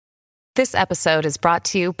This episode is brought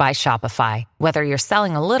to you by Shopify. Whether you're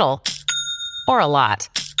selling a little or a lot,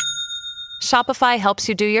 Shopify helps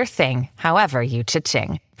you do your thing, however you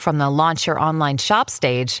cha-ching. From the launch your online shop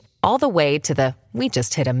stage, all the way to the we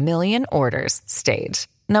just hit 1 million orders stage.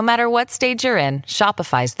 No matter what stage you're in,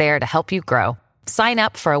 Shopify's there to help you grow. Sign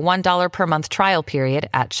up for a $1 per month trial period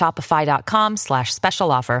at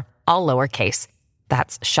shopify.com/special offer, all lowercase.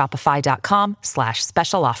 That's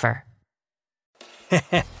shopify.com/special offer.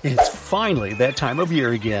 It's finally that time of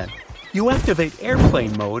year again. You activate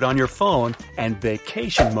airplane mode on your phone and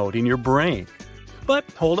vacation mode in your brain. But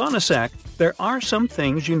hold on a sec, there are some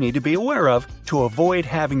things you need to be aware of to avoid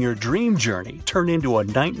having your dream journey turn into a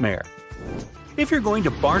nightmare. If you're going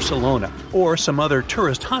to Barcelona or some other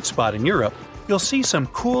tourist hotspot in Europe, you'll see some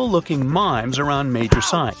cool-looking mimes around major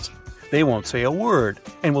sites. They won't say a word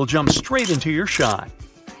and will jump straight into your shot.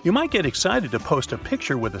 You might get excited to post a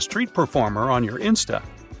picture with a street performer on your Insta,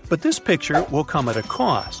 but this picture will come at a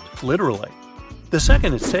cost, literally. The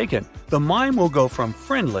second it's taken, the mime will go from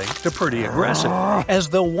friendly to pretty aggressive, as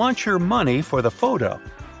they'll want your money for the photo.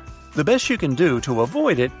 The best you can do to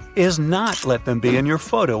avoid it is not let them be in your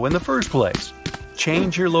photo in the first place.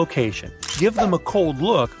 Change your location, give them a cold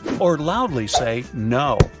look, or loudly say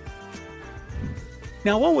no.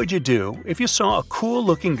 Now, what would you do if you saw a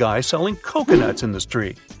cool-looking guy selling coconuts in the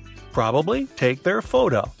street? Probably take their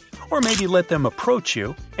photo, or maybe let them approach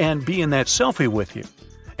you and be in that selfie with you.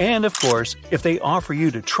 And of course, if they offer you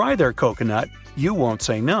to try their coconut, you won't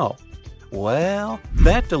say no. Well,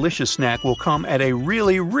 that delicious snack will come at a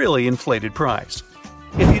really inflated price.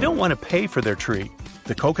 If you don't want to pay for their treat,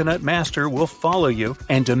 the coconut master will follow you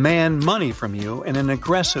and demand money from you in an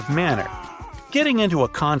aggressive manner. Getting into a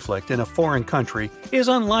conflict in a foreign country is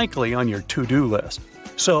unlikely on your to-do list,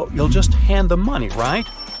 so you'll just hand them money, right?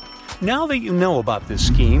 Now that you know about this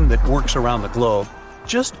scheme that works around the globe,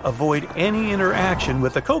 just avoid any interaction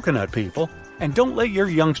with the coconut people and don't let your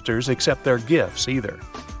youngsters accept their gifts either.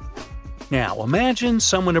 Now imagine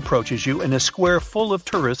someone approaches you in a square full of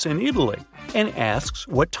tourists in Italy and asks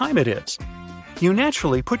what time it is. You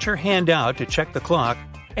naturally put your hand out to check the clock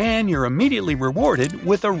and you're immediately rewarded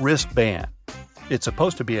with a wristband. It's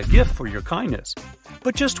supposed to be a gift for your kindness.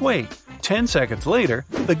 But just wait. 10 seconds later,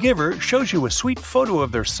 the giver shows you a sweet photo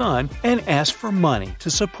of their son and asks for money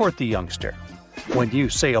to support the youngster. When you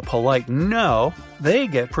say a polite no, they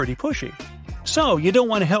get pretty pushy. So, you don't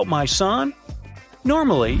want to help my son?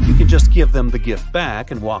 Normally, you can just give them the gift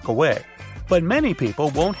back and walk away. But many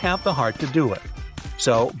people won't have the heart to do it.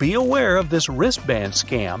 So, be aware of this wristband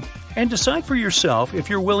scam and decide for yourself if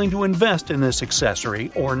you're willing to invest in this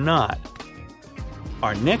accessory or not.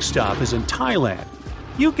 Our next stop is in Thailand.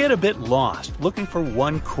 You get a bit lost looking for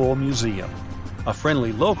one cool museum. A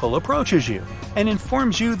friendly local approaches you and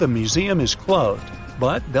informs you the museum is closed,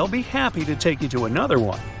 but they'll be happy to take you to another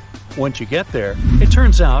one. Once you get there, it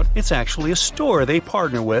turns out it's actually a store they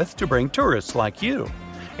partner with to bring tourists like you.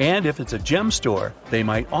 And if it's a gem store, they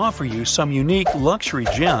might offer you some unique luxury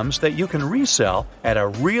gems that you can resell at a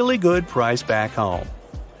really good price back home.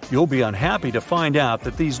 You'll be unhappy to find out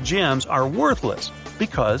that these gems are worthless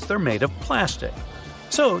because they're made of plastic.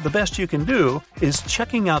 So the best you can do is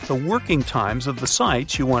checking out the working times of the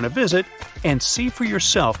sites you want to visit and see for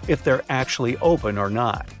yourself if they're actually open or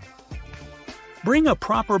not. Bring a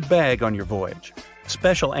proper bag on your voyage.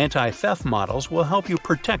 Special anti-theft models will help you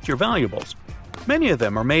protect your valuables. Many of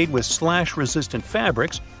them are made with slash-resistant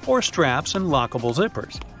fabrics or straps and lockable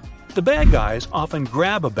zippers. The bad guys often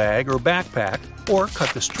grab a bag or backpack or cut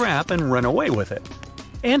the strap and run away with it.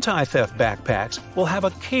 Anti-theft backpacks will have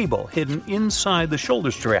a cable hidden inside the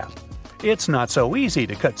shoulder strap. It's not so easy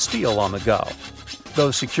to cut steel on the go.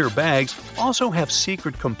 Those secure bags also have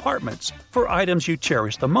secret compartments for items you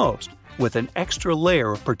cherish the most, with an extra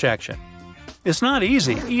layer of protection. It's not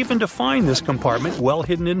easy even to find this compartment well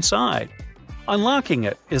hidden inside. Unlocking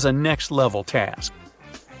it is a next-level task.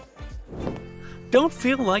 Don't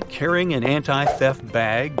feel like carrying an anti-theft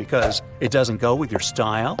bag because it doesn't go with your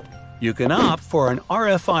style? You can opt for an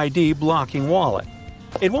RFID blocking wallet.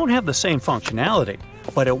 It won't have the same functionality,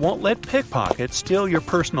 but it won't let pickpockets steal your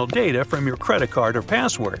personal data from your credit card or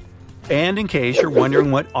password. And in case you're wondering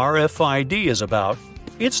what RFID is about,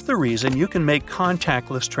 it's the reason you can make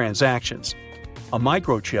contactless transactions. A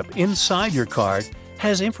microchip inside your card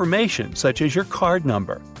has information such as your card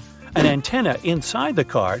number. An antenna inside the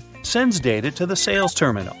card sends data to the sales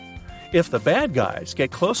terminal. If the bad guys get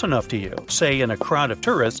close enough to you, say in a crowd of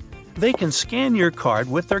tourists, they can scan your card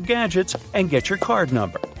with their gadgets and get your card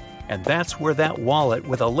number. And that's where that wallet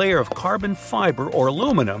with a layer of carbon fiber or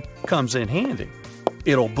aluminum comes in handy.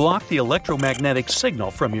 It'll block the electromagnetic signal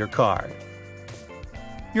from your card.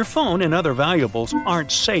 Your phone and other valuables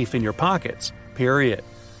aren't safe in your pockets, period.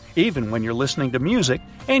 Even when you're listening to music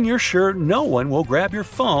and you're sure no one will grab your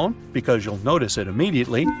phone because you'll notice it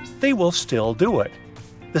immediately, they will still do it.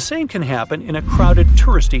 The same can happen in a crowded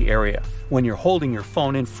touristy area when you're holding your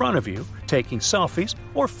phone in front of you, taking selfies,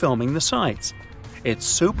 or filming the sights. It's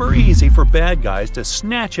super easy for bad guys to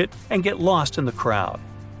snatch it and get lost in the crowd.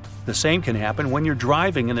 The same can happen when you're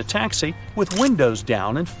driving in a taxi with windows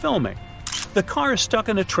down and filming. The car is stuck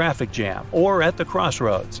in a traffic jam or at the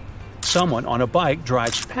crossroads. Someone on a bike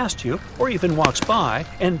drives past you or even walks by,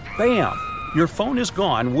 and bam, your phone is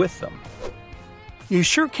gone with them. You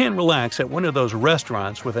sure can relax at one of those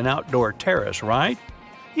restaurants with an outdoor terrace, right?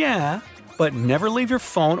 Yeah, but never leave your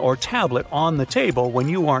phone or tablet on the table when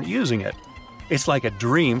you aren't using it. It's like a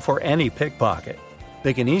dream for any pickpocket.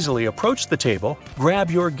 They can easily approach the table, grab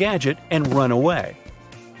your gadget, and run away.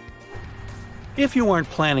 If you aren't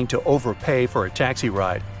planning to overpay for a taxi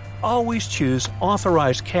ride, always choose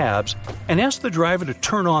authorized cabs and ask the driver to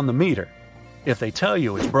turn on the meter. If they tell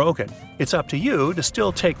you it's broken, it's up to you to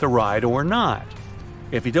still take the ride or not.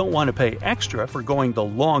 If you don't want to pay extra for going the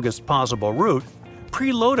longest possible route,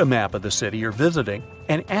 preload a map of the city you're visiting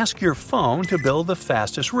and ask your phone to build the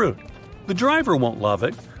fastest route. The driver won't love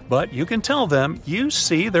it, but you can tell them you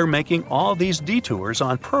see they're making all these detours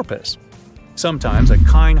on purpose. Sometimes a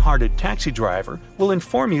kind-hearted taxi driver will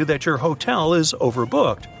inform you that your hotel is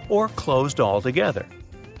overbooked or closed altogether.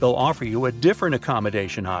 They'll offer you a different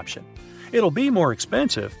accommodation option. It'll be more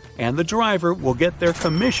expensive, and the driver will get their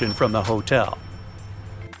commission from the hotel.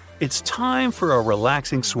 It's time for a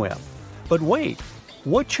relaxing swim. But wait,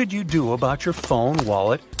 what should you do about your phone,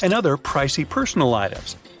 wallet, and other pricey personal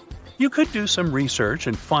items? You could do some research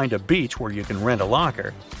and find a beach where you can rent a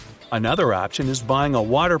locker. Another option is buying a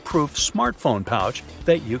waterproof smartphone pouch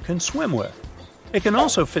that you can swim with. It can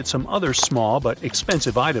also fit some other small but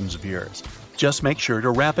expensive items of yours. Just make sure to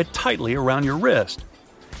wrap it tightly around your wrist.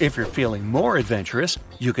 If you're feeling more adventurous,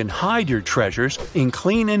 you can hide your treasures in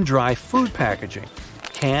clean and dry food packaging.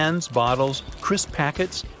 Cans, bottles, crisp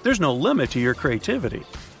packets, there's no limit to your creativity.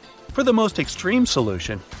 For the most extreme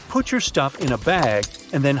solution, put your stuff in a bag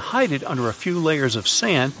and then hide it under a few layers of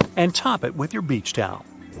sand and top it with your beach towel.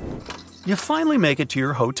 You finally make it to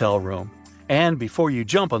your hotel room, and before you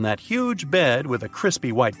jump on that huge bed with a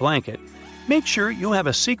crispy white blanket, make sure you have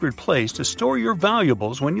a secret place to store your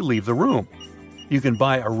valuables when you leave the room. You can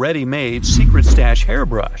buy a ready-made secret stash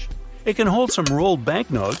hairbrush. It can hold some rolled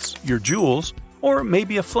banknotes, your jewels, or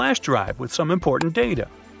maybe a flash drive with some important data.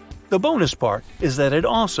 The bonus part is that it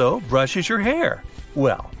also brushes your hair.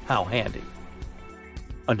 Well, how handy.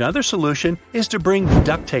 Another solution is to bring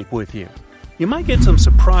duct tape with you. You might get some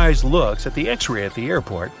surprise looks at the X-ray at the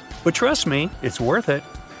airport, but trust me, it's worth it.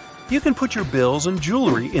 You can put your bills and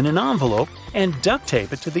jewelry in an envelope and duct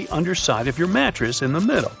tape it to the underside of your mattress in the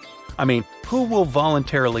middle. I mean, who will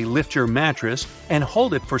voluntarily lift your mattress and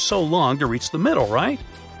hold it for so long to reach the middle, right?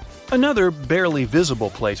 Another barely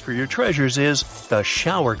visible place for your treasures is the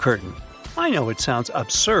shower curtain. I know it sounds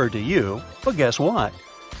absurd to you, but guess what?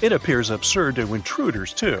 It appears absurd to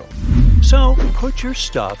intruders too. So put your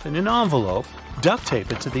stuff in an envelope, duct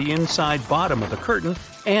tape it to the inside bottom of the curtain,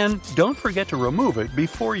 and don't forget to remove it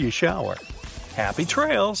before you shower. Happy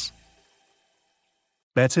trails!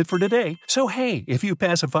 That's it for today. So hey, if you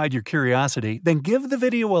pacified your curiosity, then give the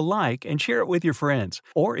video a like and share it with your friends.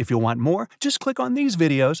 Or if you want more, just click on these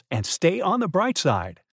videos and stay on the bright side.